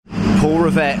Paul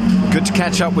Rivett, good to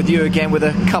catch up with you again with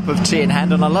a cup of tea in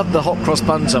hand, and I love the hot cross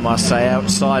buns, I must say,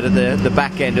 outside of the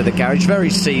back end of the garage. Very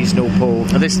seasonal, Paul.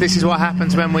 This is what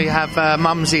happens when we have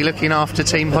Mumsy looking after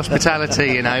team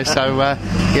hospitality, you know. So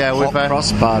yeah, hot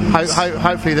cross buns.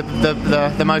 Hopefully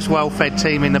the most well-fed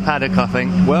team in the paddock, I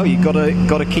think. Well, you've got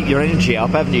to keep your energy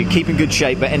up, haven't you? Keep in good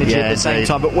shape, but energy at the same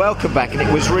time. But welcome back, and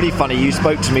it was really funny. You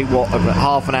spoke to me about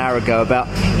half an hour ago about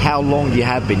how long you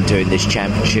have been doing this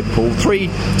championship, Paul. 3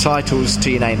 titles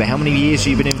to your name, but how many years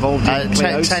have you been involved in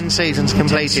 10 seasons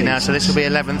completed now, so this will be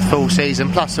 11th full season,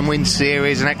 plus some win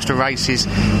series and extra races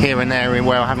here and there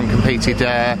where I haven't competed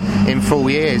in full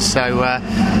years. So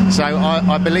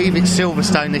I believe it's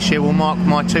Silverstone this year will mark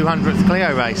my 200th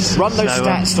Clio race. Run those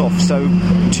stats off. So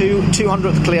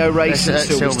 200th Clio race at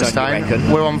Silverstone, you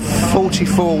reckon? We're on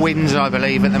 44 wins, I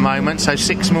believe, at the moment, so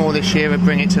 6 more this year would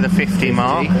bring it to the 50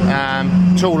 mark.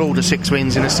 Tall order 6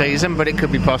 wins in a season, but it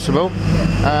could be possible.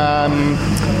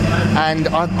 And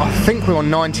I think we're on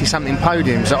 90-something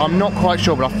podiums. I'm not quite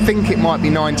sure, but I think it might be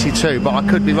 92, but I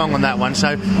could be wrong on that one. So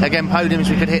again, podiums,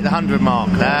 we could hit the 100 mark.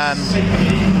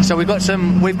 So we've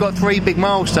got 3 big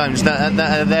milestones that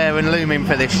are there and looming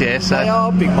for this year. So they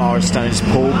are big milestones,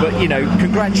 Paul. But you know,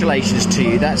 congratulations to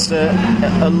you. That's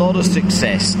a lot of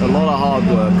success, a lot of hard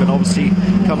work, and obviously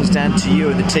comes down to you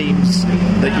and the teams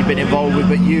that you've been involved with.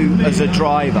 But you as a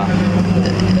driver,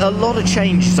 a lot of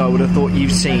changes I would have thought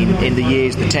you've seen in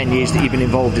the 10 years that you've been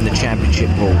involved in the championship,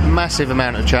 Paul. Massive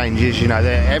amount of changes, you know.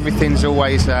 Everything's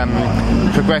always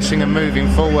progressing and moving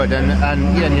forward, and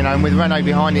you know, and with Renault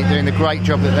behind it doing the great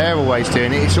job that they're always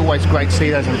doing, it's always great to see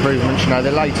those improvements. You know,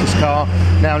 the latest car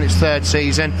now in its 3rd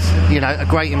season, you know, a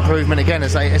great improvement again,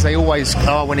 as they always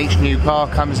are when each new car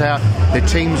comes out. The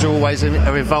teams are always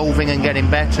evolving and getting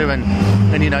better, and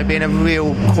you know, being a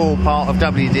real core part of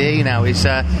WDE now is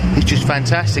just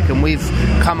fantastic. And we've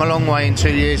come a long way in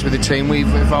 2 years with the team.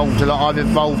 We've evolved a lot. I've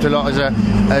evolved a lot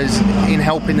as in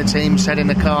helping the team, setting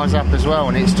the cars up as well,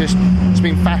 and it's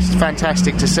been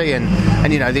fantastic to see.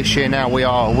 And you know, this year now we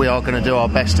are going to do our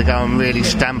best to go and really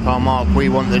stamp our mark. We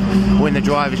want to win the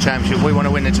Drivers' Championship. We want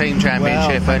to win the Team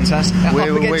Championship. Well, fantastic. And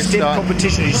we're stiff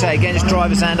competition, as you say, against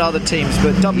drivers and other teams.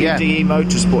 But WDE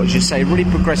Motorsport, as you say, really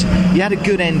progressive. You had a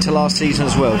good end to last season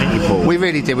as well, didn't you, Paul? We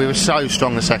really did. We were so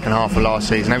strong the second half of last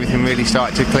season. Everything really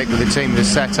started to click with the team, the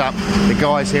setup. The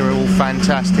guys here are all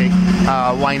fantastic.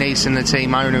 Wayne Easton, the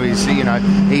team owner, is, you know,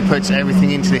 he puts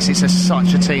everything into this. It's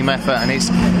such a team effort, and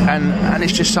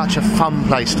it's just such a fun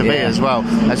place to be as well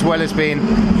as being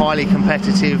highly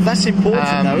competitive. That's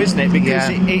important though, isn't it? Because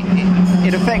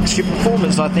it affects your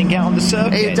performance, I think, out on the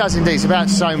circuit. It does indeed. It's about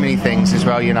so many things as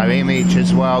well, you know, image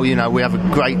as well. You know, we have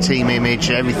a great team image.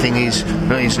 Everything is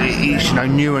you know,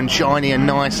 new and shiny and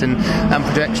nice, and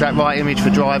projects that right image for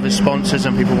drivers, sponsors,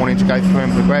 and people wanting to go through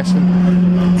and progress.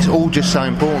 And it's all just so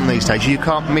important these days. You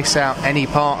can't miss out any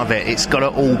part of it. It's got to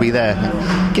all be there.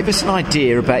 Give us an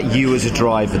idea about you as a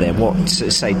driver then.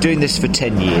 Doing this for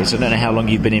 10 years, I don't know how long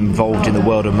you've been involved in the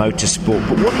world of motorsport,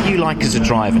 but what are you like as a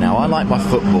driver now? I like my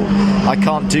football. I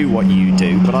can't do what you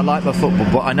do, but I like my football,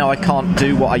 but I know I can't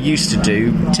do what I used to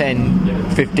do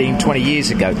 10, 15, 20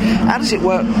 years ago. How does it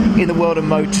work in the world of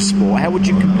motorsport? How would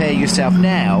you compare yourself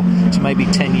now to maybe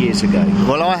 10 years ago?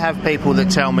 Well, I have people that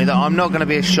tell me that I'm not going to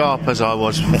be as sharp as I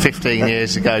was 15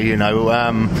 years ago, you know,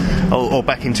 or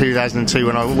back in 2002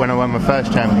 when I won my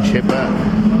first championship, but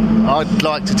I'd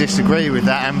like to disagree with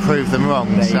that and prove them wrong.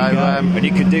 And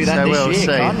you can do that this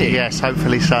year, can't you? Yes,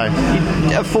 hopefully so.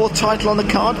 A 4th title on the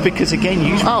card, because again,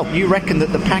 you reckon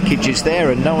that the package is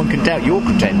there and no one can doubt your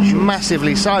credentials.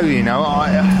 Massively so, you know.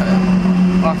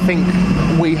 I think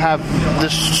we have the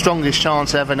strongest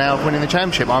chance ever now of winning the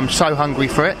championship. I'm so hungry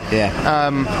for it.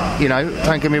 You know,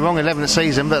 don't get me wrong, 11th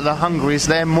season, but the hunger is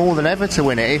there more than ever to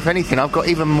win it. If anything, I've got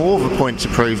even more of a point to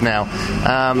prove now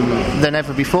than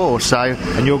ever before.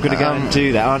 And you're going to go and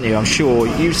do that, aren't you? I'm sure.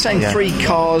 You were saying 3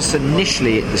 cars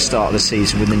initially at the start of the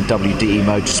season within WDE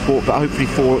Motorsport, but hopefully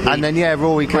 4. And then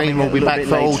Rory Green will be back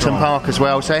for Alton Park as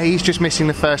well. So he's just missing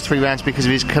the first 3 rounds because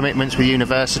of his commitments with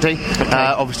university.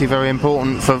 Obviously very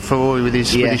important for Rory with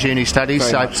his uni studies.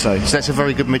 So that's a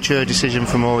very good mature decision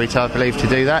from Rory, I believe, to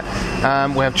do that.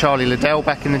 We have Charlie Liddell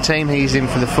back in the team. He's in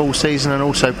for the full season, and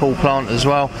also Paul Plant as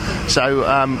well. So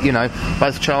you know,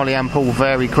 both Charlie and Paul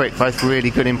very quick, both really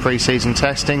good in pre-season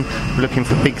testing. Looking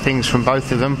for big things from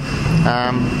both of them,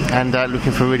 and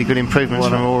looking for really good improvements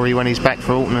from Rory when he's back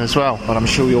for Alton as well. Well, I'm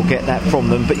sure you'll get that from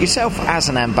them. But yourself as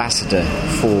an ambassador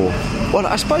for, well,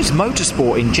 I suppose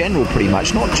motorsport in general, pretty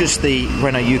much, not just the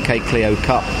Renault UK Clio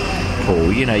Cup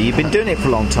Paul? You know, you've been doing it for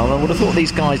a long time. I would have thought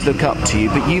these guys look up to you,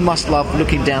 but you must love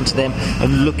looking down to them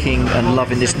and looking and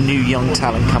loving this new young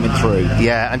talent coming through.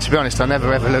 Yeah, and to be honest, I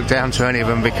never ever look down to any of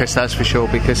them, because that's for sure.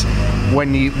 Because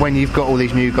when you've got all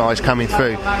these new guys coming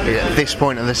through at this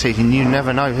point of the season, you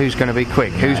never know who's going to be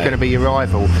quick, who's going to be your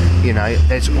rival. You know,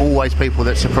 there's always people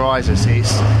that surprise us.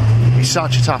 It's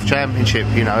such a tough championship,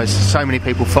 you know, as so many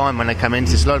people find when they come in.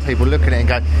 There's a lot of people look at it and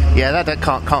go, yeah, that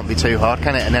can't be too hard,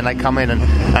 can it? And then they come in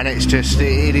and it's just,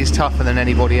 it is tougher than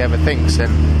anybody ever thinks,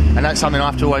 and that's something I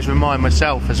have to always remind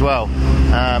myself as well.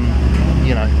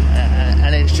 You know,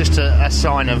 and it's just a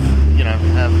sign of, you know,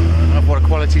 of what a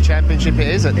quality championship it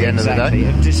is at the end of the day.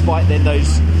 And despite then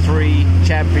those 3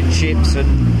 championships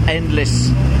and endless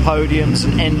podiums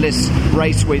and endless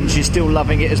race wins, you're still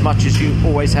loving it as much as you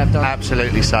always have done?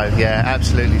 Absolutely so, yeah,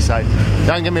 absolutely so.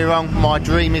 Don't get me wrong, my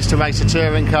dream is to race a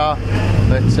touring car,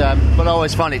 but I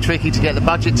always find it tricky to get the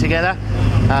budget together.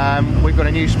 We've got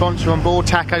a new sponsor on board,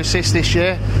 TachoSys, this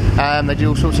year. They do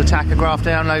all sorts of tachograph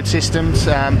download systems.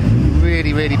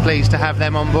 Really pleased to have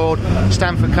them on board.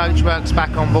 Stanford Coachworks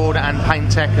back on board, and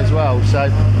Paint Tech as well. So,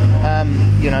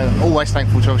 you know, always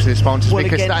thankful to obviously the sponsors,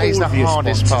 because again, that is the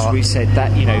hardest part. We said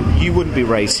that, you know, you wouldn't be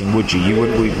racing, would you? You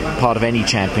wouldn't be part of any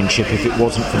championship if it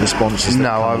wasn't for the sponsors. No,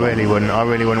 I really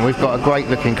wouldn't. We've got a great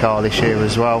looking car this year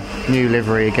as well. New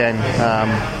livery again.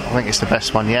 I think it's the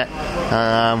best one yet.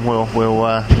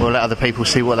 We'll let other people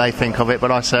see what they think of it,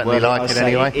 but I certainly like it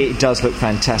anyway. It does look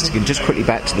fantastic. And just quickly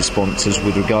back to the sponsors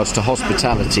with regards to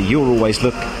hospitality, you'll always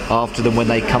look after them when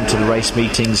they come to the race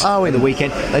meetings in the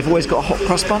weekend. They've always got a hot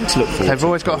cross bun to look forward to. They've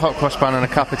always got a hot cross bun and a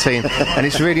cup of tea, and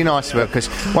it's really nice to work, because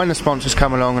when the sponsors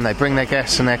come along and they bring their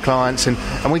guests and their clients, and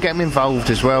we get them involved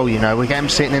as well, you know, we get them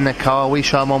sitting in their car, we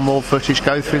show them on board footage,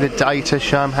 go through the data,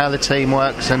 show them how the team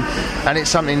works, and it's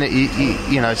something that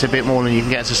you know, it's a bit more than you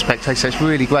can get as a spectator. So it's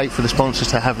really great for the sponsors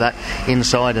to have that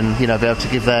inside, and, you know, be able to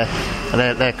give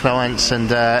their clients and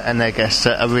their guests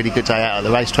a really good day out at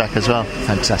the racetrack as well.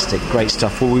 Fantastic, great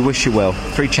stuff. Well, we wish you well.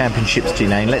 3 championships to your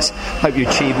name. Let's hope you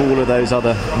achieve all of those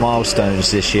other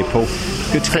milestones this year, Paul.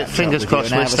 Good to fingers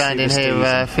crossed we're standing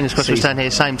here. Fingers crossed we're standing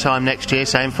here same time next year,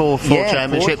 same four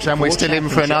championships, and we're still in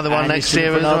for another one next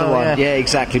year as well. Yeah,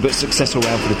 exactly. But successful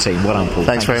round for the team. Well done, Paul.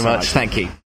 Thanks very much. Thank you.